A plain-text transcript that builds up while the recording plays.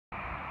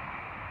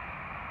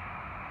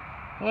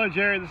Hello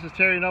Jerry, this is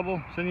Terry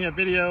Noble sending you a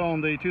video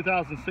on the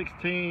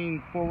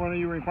 2016 4Runner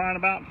you were inquiring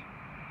about.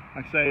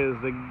 Like I say, is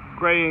the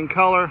gray in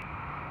color. It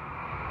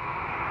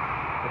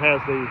has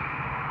the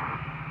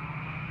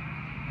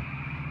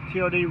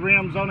TOD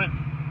rims on it.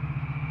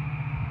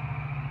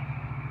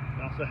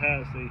 It also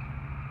has the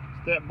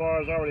step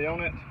bars already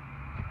on it.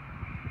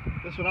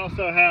 This one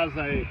also has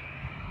a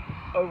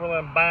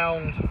overland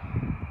bound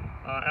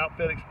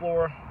outfit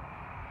Explorer,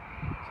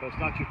 so it's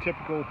not your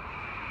typical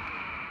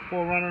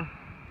 4Runner.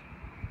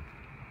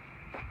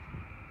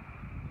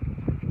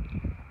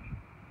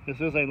 This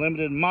is a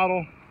limited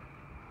model.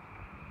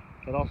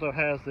 It also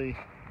has the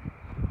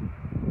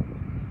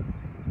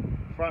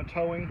front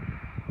towing.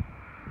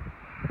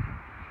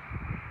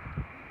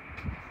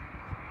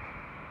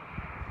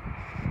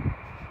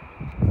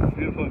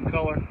 Beautiful in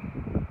color.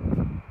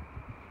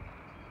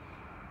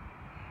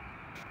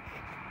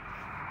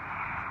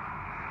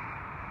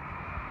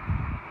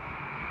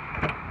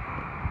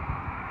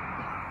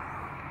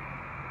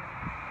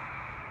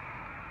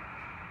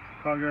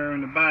 Cargo area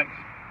in the back.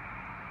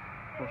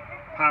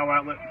 Power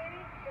outlet.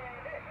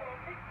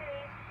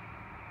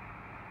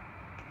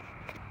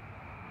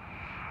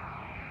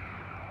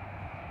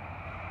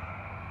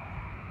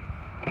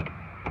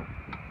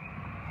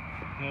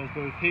 It has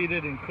both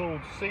heated and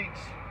cooled seats,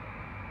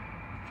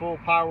 full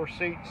power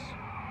seats.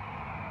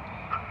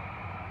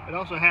 It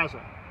also has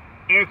an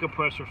air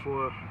compressor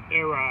for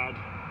air ride.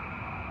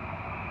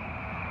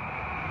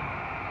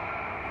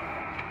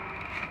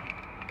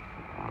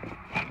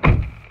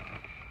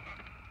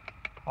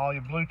 All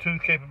your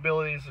Bluetooth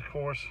capabilities, of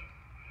course.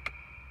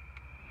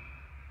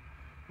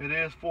 It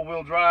is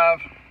four-wheel drive.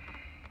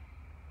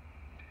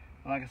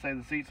 Like I say,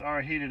 the seats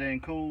are heated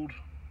and cooled.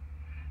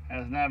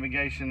 Has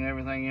navigation and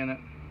everything in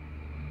it.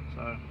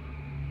 So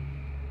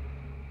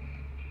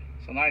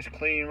it's a nice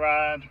clean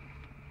ride.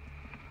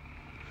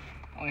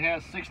 Only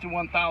has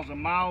 61,000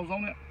 miles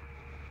on it.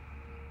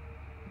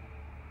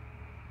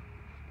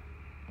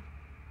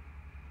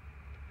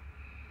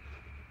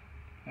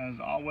 Has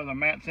all-weather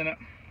mats in it.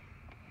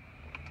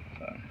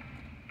 So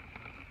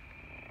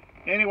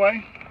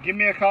anyway, give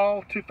me a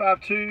call,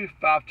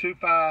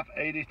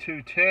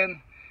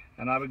 252-525-8210,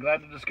 and I'll be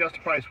glad to discuss the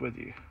price with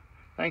you.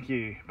 Thank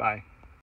you. Bye.